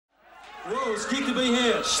Whoa, it's geek to be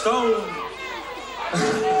here. Stone.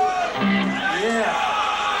 Yeah.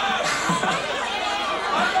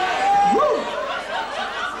 Woo.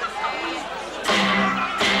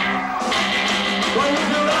 Well, you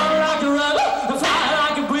can run like a rebel, fly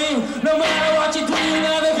like a breeze. No matter what you do, you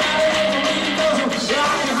never got it in me. Cause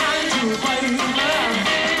right behind you, baby,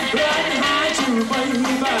 right behind you, baby,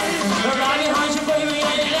 right behind you, baby,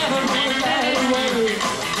 ain't never gonna get away.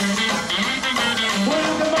 Well,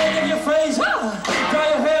 you can make up your face, dry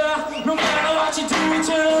your hair, no matter what you do,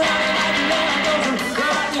 turn around and like you never go.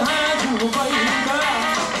 Right behind you, baby,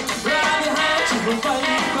 right behind you, baby,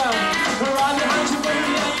 right behind you,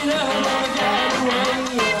 baby, ain't never gonna get away.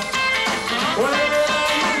 Well, you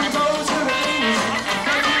can go to the east,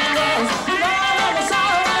 make it last, you know I'm the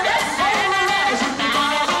side of it, all the rest, you can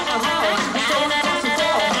buy it on the house, and so it goes to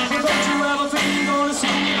fall, but don't you ever think you're gonna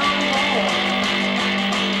see me on the wall.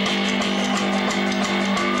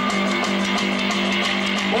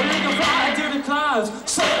 Well, you can fly to the clouds,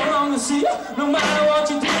 sail on the sea, no matter what.